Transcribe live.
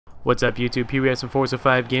What's up YouTube, here we have some Forza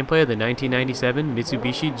 5 gameplay of the 1997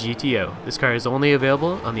 Mitsubishi GTO. This car is only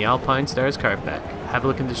available on the Alpinestars car pack. Have a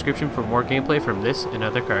look in the description for more gameplay from this and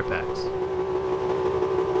other car packs.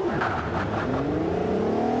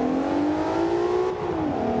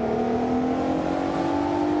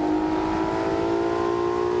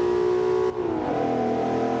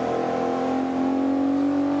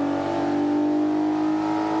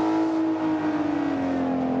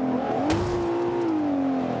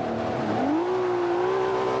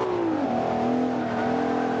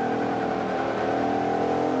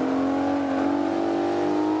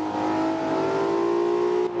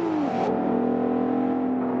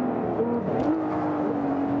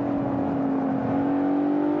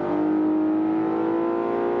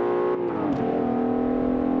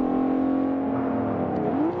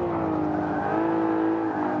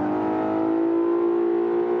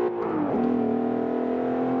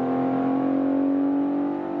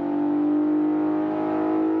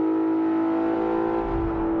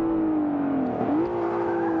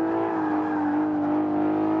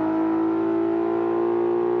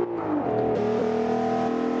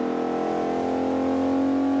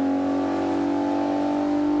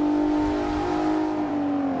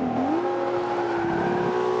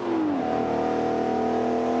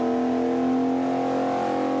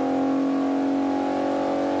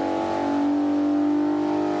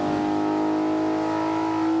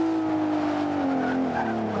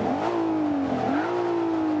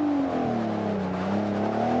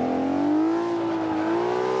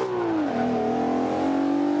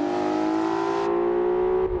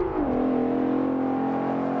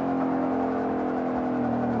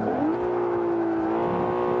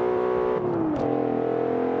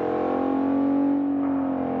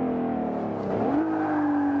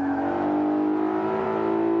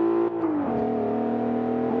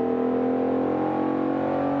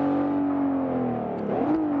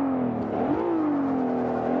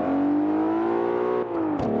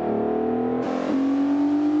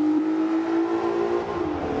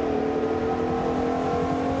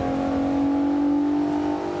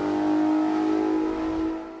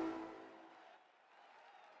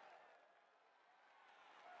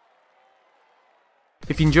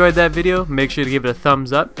 If you enjoyed that video, make sure to give it a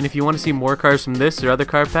thumbs up, and if you want to see more cars from this or other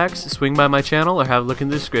car packs, swing by my channel or have a look in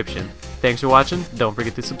the description. Thanks for watching, don't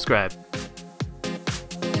forget to subscribe.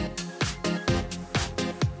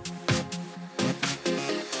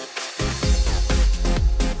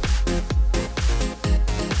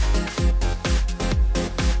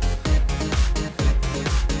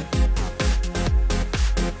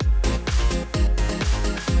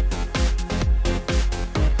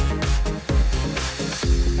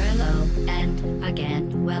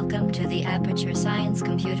 Welcome to the Aperture Science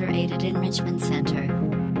Computer Aided Enrichment Center.